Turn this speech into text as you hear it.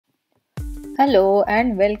Hello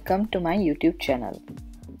and welcome to my YouTube channel.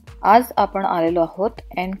 आज आपण आलेलो आहोत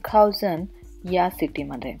एनखाउझन या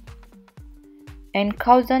सिटीमध्ये.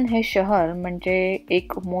 एनखाउझन हे शहर म्हणजे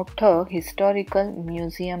एक मोठं हिस्टॉरिकल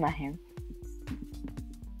म्युझियम आहे.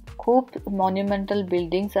 खूप मॉन्युमेंटल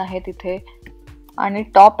बिल्डिंग्स आहेत इथे आणि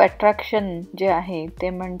टॉप अट्रॅक्शन जे आहे ते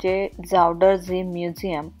म्हणजे जावडरझी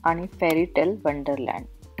म्युझियम आणि फेरीटेल वंडरलँड.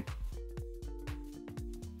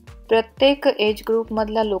 प्रत्येक एज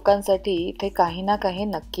ग्रुपमधल्या लोकांसाठी इथे काही ना काही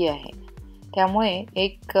नक्की आहे. त्यामुळे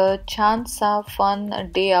एक छानसा फन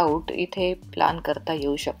डे आउट इथे प्लॅन करता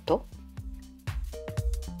येऊ शकतो.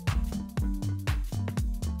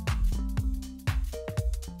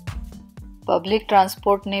 पब्लिक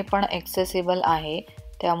ट्रान्सपोर्टने पण ॲक्सेसिबल आहे,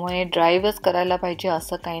 त्यामुळे ड्राईव्हच करायला पाहिजे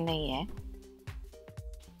असं काही नाही आहे.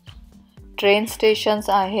 ट्रेन स्टेशन्स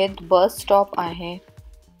आहेत, बस स्टॉप आहे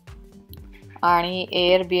आणि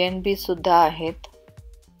एअरबीएनबी सुद्धा आहेत.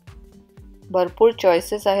 भरपूर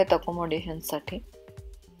चॉईसेस आहेत अकोमोडेशनसाठी.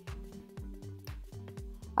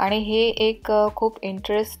 आणि हे एक खूप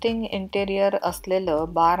इंटरेस्टिंग इंटेरियर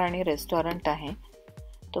असलेलं बार आणि रेस्टॉरंट आहे.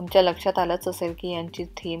 तुमच्या लक्षात आलंच असेल की यांची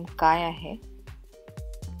थीम काय आहे.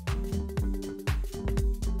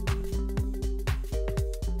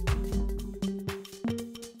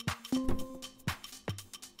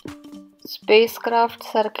 स्पेसक्राफ्ट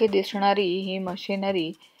सारखी दिसणारी ही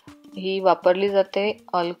मशिनरी ही वापरली जाते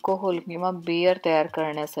अल्कोहोल किंवा बियर तयार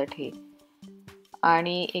करण्यासाठी.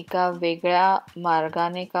 आणि एका वेगळ्या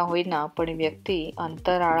मार्गाने का होईना पण व्यक्ती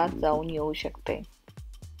अंतराळात जाऊन येऊ शकते.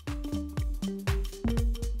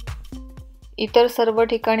 इतर सर्व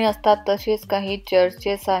ठिकाणी असतात तसेच काही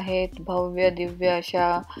चर्चेस आहेत, भव्य दिव्य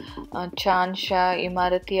अशा छानशा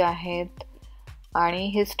इमारती आहेत आणि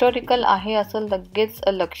हिस्टॉरिकल आहे असं लगेच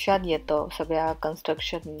लक्षात येतं सगळ्या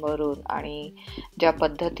कन्स्ट्रक्शनवरून आणि ज्या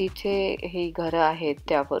पद्धतीचे ही घरं आहेत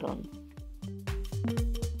त्यावरून.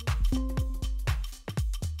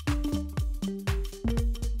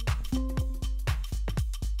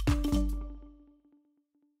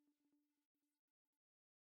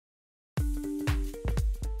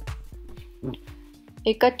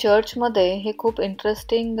 एका चर्चमध्ये हे खूप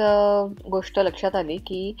इंटरेस्टिंग गोष्ट लक्षात आली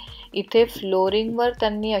की इथे फ्लोरिंगवर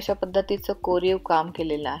त्यांनी अशा पद्धतीचं कोरीव काम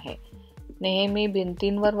केलेलं आहे. नेहमी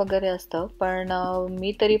भिंतींवर वगैरे असतं, पण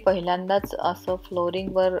मी तरी पहिल्यांदाच असं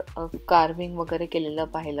फ्लोरिंगवर कार्विंग वगैरे केलेलं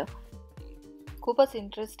पाहिलं. खूपच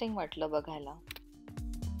इंटरेस्टिंग वाटलं बघायला.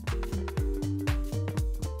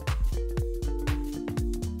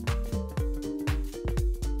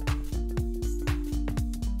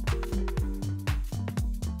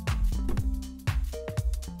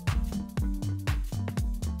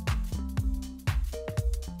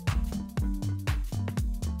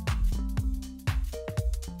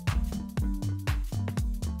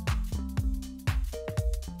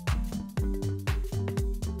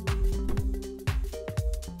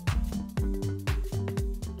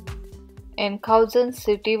 एनखाउझन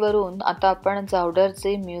सिटीवरून आता आपण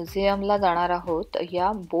जावडरझी म्युझियमला जाणार आहोत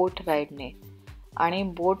या बोट राईडने. आणि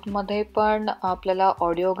बोटमध्ये पण आपल्याला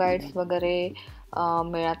ऑडिओ गाईड्स वगैरे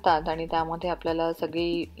मिळतात आणि त्यामध्ये आपल्याला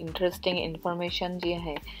सगळी इंटरेस्टिंग इन्फॉर्मेशन जी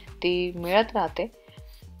आहे ती मिळत राहते.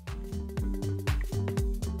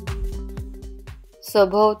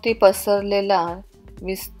 सभोवती पसरलेला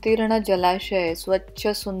विस्तीर्ण जलाशय, स्वच्छ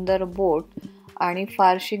सुंदर बोट आणि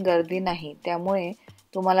फारशी गर्दी नाही. त्यामुळे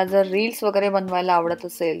तुम्हाला जर रील्स वगैरे बनवायला आवडत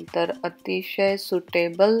असेल तर अतिशय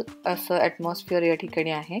सुटेबल असं ॲटमॉस्फिअर या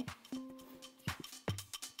ठिकाणी आहे.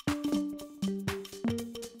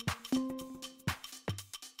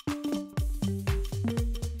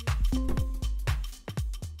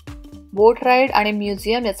 बोट राईड आणि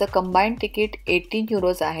म्युझियम याचं कंबाईंड तिकीट 18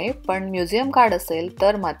 युरोज आहे, पण म्युझियम कार्ड असेल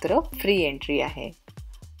तर मात्र फ्री एंट्री आहे.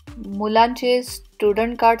 मुलांचे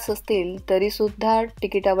स्टुडंट कार्ड्स असतील तरीसुद्धा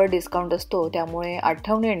तिकिटावर डिस्काउंट असतो, त्यामुळे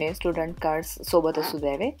आठवणीने स्टुडंट कार्ड्स सोबत असू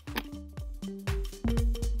द्यावे.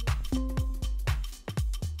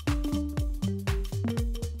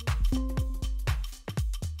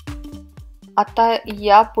 आता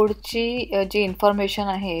या पुढची जी इन्फॉर्मेशन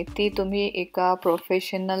आहे ती तुम्ही एका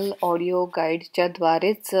प्रोफेशनल ऑडिओ गाईडच्या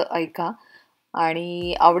द्वारेच ऐका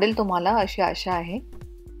आणि आवडेल तुम्हाला अशी आशा आहे.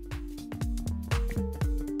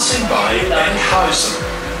 By Enkhuizen,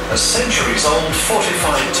 a centuries-old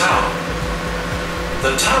fortified town.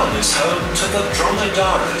 The town is home to the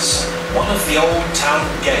Dromedaries, one of the old town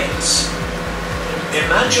gates.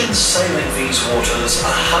 Imagine sailing these waters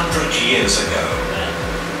 100 years ago.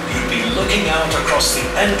 You'd be looking out across the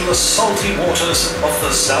endless salty waters of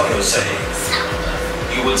the Zuiderzee.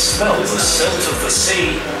 You would smell the silt of the sea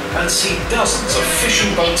and see dozens of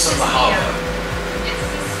fishing boats in the harbor.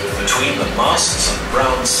 Between the masts and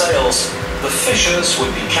brown sails, the fishers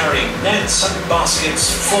would be carrying nets and baskets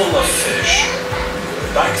full of fish.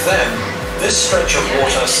 Back then, this stretch of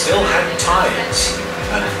water still had tides,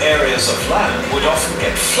 and areas of land would often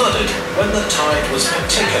get flooded when the tide was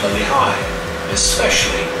particularly high,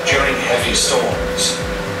 especially during heavy storms.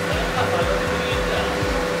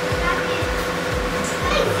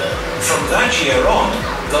 From that year on,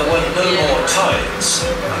 there were no more tides,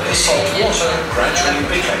 and the salt water gradually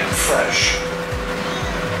became fresh.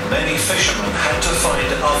 Many fishermen had to find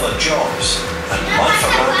other jobs, and life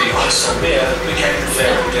around the IJsselmeer became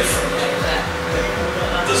very different.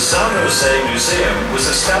 The Zuiderzee Museum was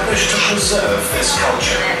established to preserve this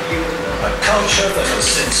culture, a culture that has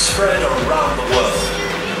since spread around the world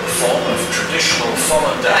in the form of traditional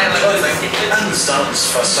Volendam clothing and Zand's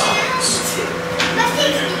facades.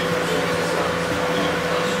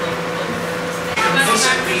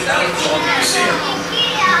 Visit the Outdoor Museum.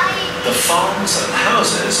 The farms and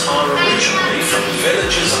houses are originally from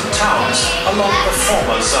villages and towns along the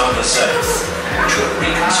former Zuiderzee, which were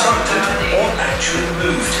reconstructed or actually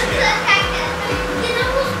moved here.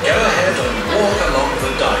 Go ahead and walk along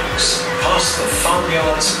the dikes, past the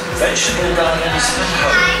farmyards, vegetable gardens and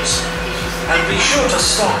homes. And be sure to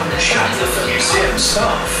stop and chat with the museum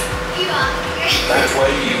staff. That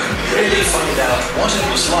way you can really find out what it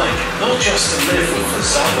was like not just to live with the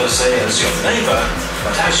Zuiderzee as your neighbour,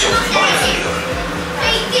 but as your livelihood.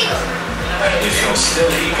 And if you're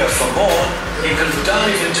still eager for more, you can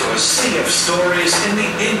dive into a sea of stories in the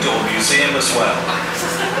Indoor Museum as well.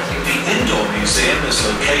 The Indoor Museum is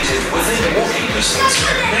located within walking distance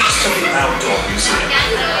next to the Outdoor Museum.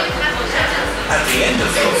 At the end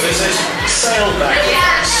of your visit, sail back with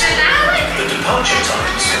us. The departure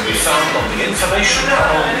times can be found on the information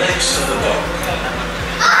panel next to the dock.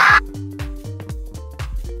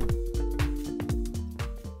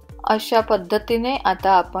 अशा पद्धतीने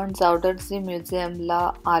आता आपण जावडरझी म्युझियमला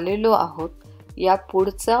आलेलो आहोत. या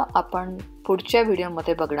पुढचं आपण पुढच्या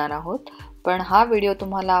व्हिडिओमध्ये बघणार आहोत. पण हा व्हिडिओ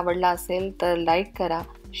तुम्हाला आवडला असेल तर लाईक करा,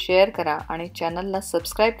 शेअर करा आणि चॅनलला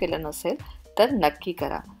सबस्क्राईब केलं नसेल तर नक्की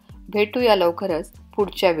करा. भेटूया लवकरच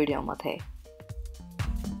पुढच्या व्हिडिओमध्ये.